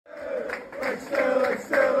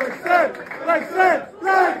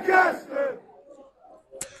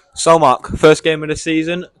So, Mark, first game of the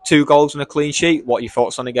season, 2 goals and a clean sheet. What are your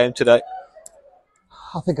thoughts on the game today?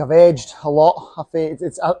 I think I've aged a lot. I think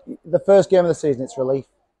it's the first game of the season. It's relief,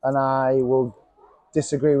 and I will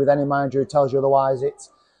disagree with any manager who tells you otherwise.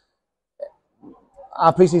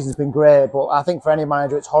 Our pre-season's been great, but I think for any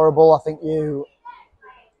manager it's horrible. I think you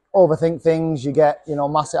overthink things. You get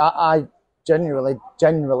massive. I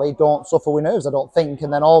generally don't suffer with nerves. I don't think,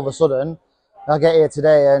 and then all of a sudden I get here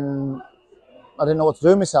today and I didn't know what to do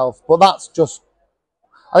with myself. But that's just.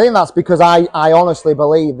 I think that's because I honestly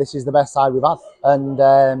believe this is the best side we've had.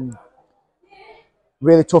 And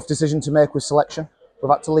really tough decision to make with selection. We've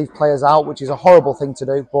had to leave players out, which is a horrible thing to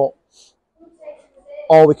do. But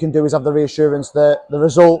all we can do is have the reassurance that the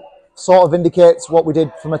result sort of indicates what we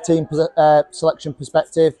did from a team selection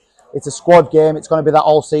perspective. It's a squad game. It's going to be that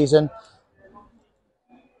all season.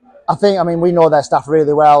 I mean, we know their staff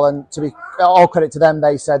really well, and to be all credit to them,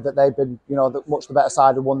 they said that they've been, much the better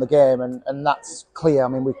side and won the game, and that's clear. I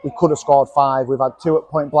mean, we could have scored 5. We've had 2 at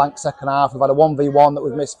point blank second half. We've had a 1v1 that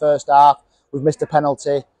we've missed first half. We've missed a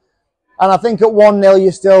penalty, and I think at 1-0,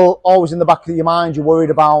 you're still always in the back of your mind. You're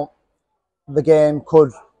worried about the game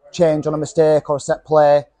could change on a mistake or a set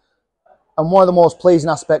play. And one of the most pleasing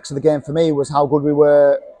aspects of the game for me was how good we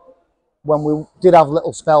were when we did have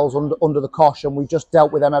little spells under the cosh, and we just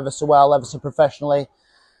dealt with them ever so well, ever so professionally.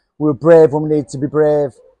 We were brave when we needed to be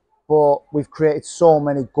brave, but we've created so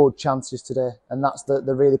many good chances today, and that's the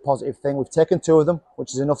really positive thing. We've taken 2 of them,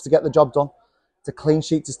 which is enough to get the job done. It's a clean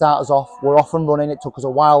sheet to start us off. We're off and running. It took us a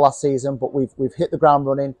while last season, but we've hit the ground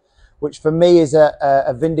running, which for me is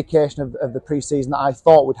a vindication of the pre-season that I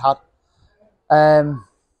thought we'd had. And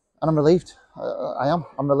I'm relieved.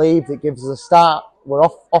 I'm relieved. It gives us a start. We're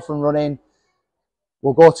off and running.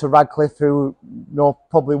 We'll go to Radcliffe, who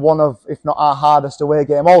probably one of, if not our hardest away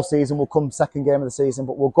game all season. Will come second game of the season,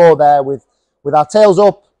 but we'll go there with our tails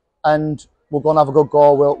up, and we'll go and have a good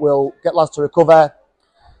goal. We'll get lads to recover.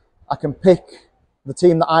 I can pick the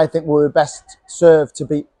team that I think will be best served to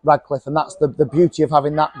beat Radcliffe, and that's the beauty of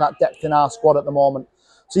having that depth in our squad at the moment.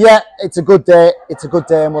 So yeah, it's a good day. It's a good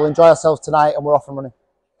day, and we'll enjoy ourselves tonight, and we're off and running.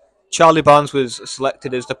 Charlie Barnes was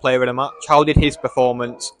selected as the player of the match. How did his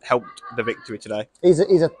performance help the victory today? He's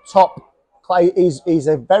a top player. He's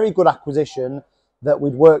a very good acquisition that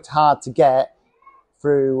we'd worked hard to get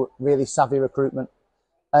through really savvy recruitment,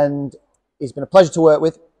 and he's been a pleasure to work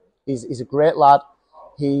with. He's a great lad.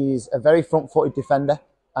 He's a very front-footed defender,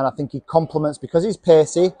 and I think he complements because he's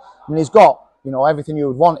pacey. I mean, he's got everything you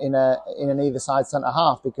would want in an either side centre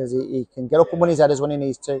half, because he can get up and win his headers when he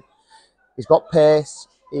needs to. He's got pace.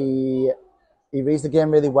 He reads the game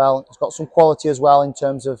really well. He's got some quality as well in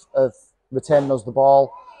terms of retaining us the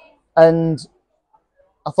ball. And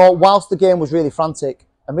I thought whilst the game was really frantic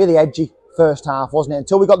and really edgy first half, wasn't it?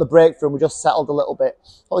 Until we got the breakthrough and we just settled a little bit. I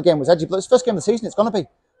thought the game was edgy, but it's the first game of the season. It's going to be.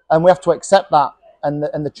 And we have to accept that. And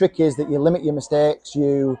the trick is that you limit your mistakes.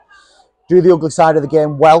 You do the ugly side of the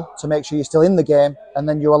game well to make sure you're still in the game. And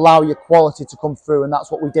then you allow your quality to come through. And that's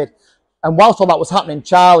what we did. And whilst all that was happening,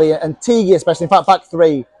 Charlie and 𝗙𝗬𝗓𝗓 especially, in fact, back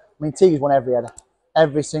 3, I mean, 𝗙𝗬𝗓's won every header.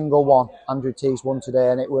 Every single one Andrew Teague's won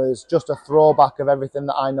today. And it was just a throwback of everything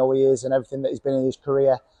that I know he is and everything that he's been in his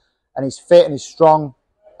career. And he's fit and he's strong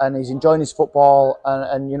and he's enjoying his football.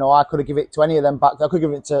 And I could have given it to any of them back. I could have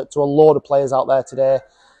given it to a load of players out there today.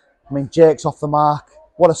 I mean, Jake's off the mark.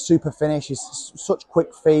 What a super finish. He's such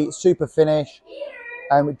quick feet, super finish.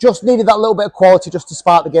 And we just needed that little bit of quality just to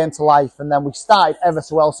spark the game to life. And then we started ever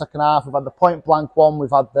so well second half. We've had the point blank one.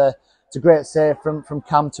 We've had it's a great save from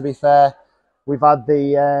Cam, to be fair. We've had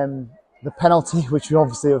the penalty, which we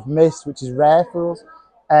obviously have missed, which is rare for us.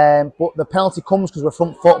 But the penalty comes because we're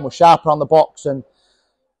front foot and we're sharp around the box. And,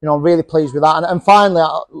 I'm really pleased with that. And finally,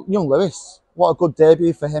 young Lewis, what a good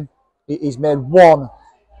debut for him. He's made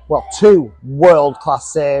 2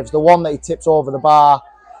 world-class saves. The one that he tips over the bar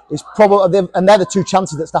is probably, and they're the 2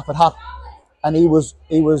 chances that Stafford had, and he was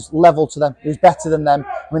level to them. He was better than them.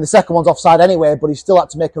 I mean, the second one's offside anyway, but he still had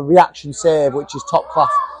to make a reaction save, which is top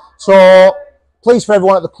class. So pleased for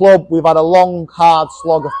everyone at the club. We've had a long, hard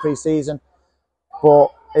slog of pre-season, but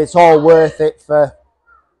it's all worth it for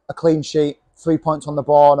a clean sheet, 3 points on the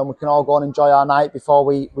board, and we can all go and enjoy our night before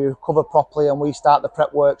we recover properly and we start the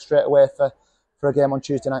prep work straight away for a game on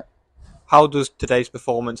Tuesday night. How does today's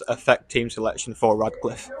performance affect team selection for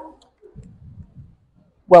Radcliffe?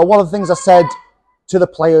 Well, one of the things I said to the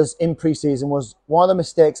players in pre-season was one of the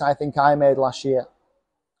mistakes I think I made last year.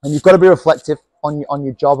 And you've got to be reflective on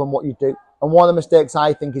your job and what you do. And one of the mistakes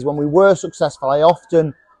I think is when we were successful, I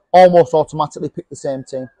often almost automatically picked the same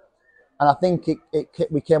team. And I think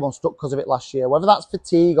we came unstuck because of it last year. Whether that's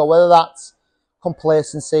fatigue or whether that's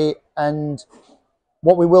complacency. And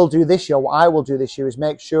what we will do this year, what I will do this year, is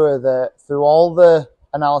make sure that through all the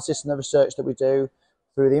analysis and the research that we do,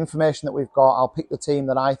 through the information that we've got, I'll pick the team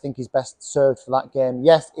that I think is best served for that game.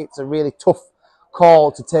 Yes, it's a really tough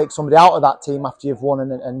call to take somebody out of that team after you've won,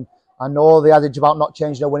 and I know the adage about not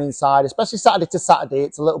changing a winning side, especially Saturday to Saturday,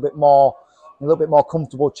 it's a little bit more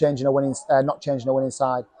comfortable changing not changing a winning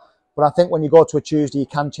side. But I think when you go to a Tuesday, you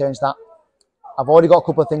can change that. I've already got a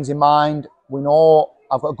couple of things in mind. We know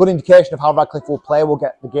I've got a good indication of how Radcliffe will play. We'll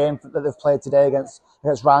get the game that they've played today against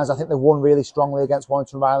Rylands. I think they've won really strongly against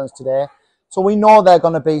Warrington Rylands today. So we know they're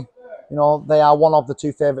going to be, they are one of the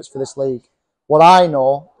two favourites for this league. What I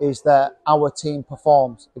know is that our team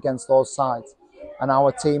performs against those sides, and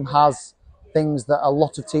our team has things that a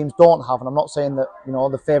lot of teams don't have. And I'm not saying that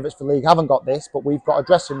the favourites for the league haven't got this, but we've got a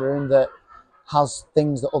dressing room that has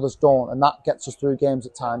things that others don't, and that gets us through games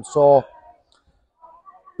at times. So it'll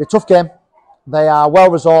be a tough game. They are well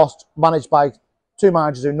resourced, managed by two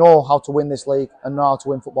managers who know how to win this league and know how to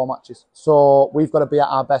win football matches. So we've got to be at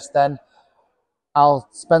our best then. I'll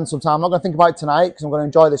spend some time. I'm not going to think about it tonight because I'm going to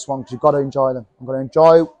enjoy this one, because you've got to enjoy them. I'm going to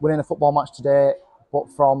enjoy winning a football match today, but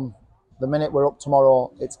from the minute we're up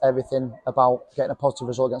tomorrow, it's everything about getting a positive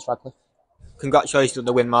result against Radcliffe. Congratulations on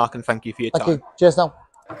the win, Mark, and thank you for your time. Thank you. Cheers now.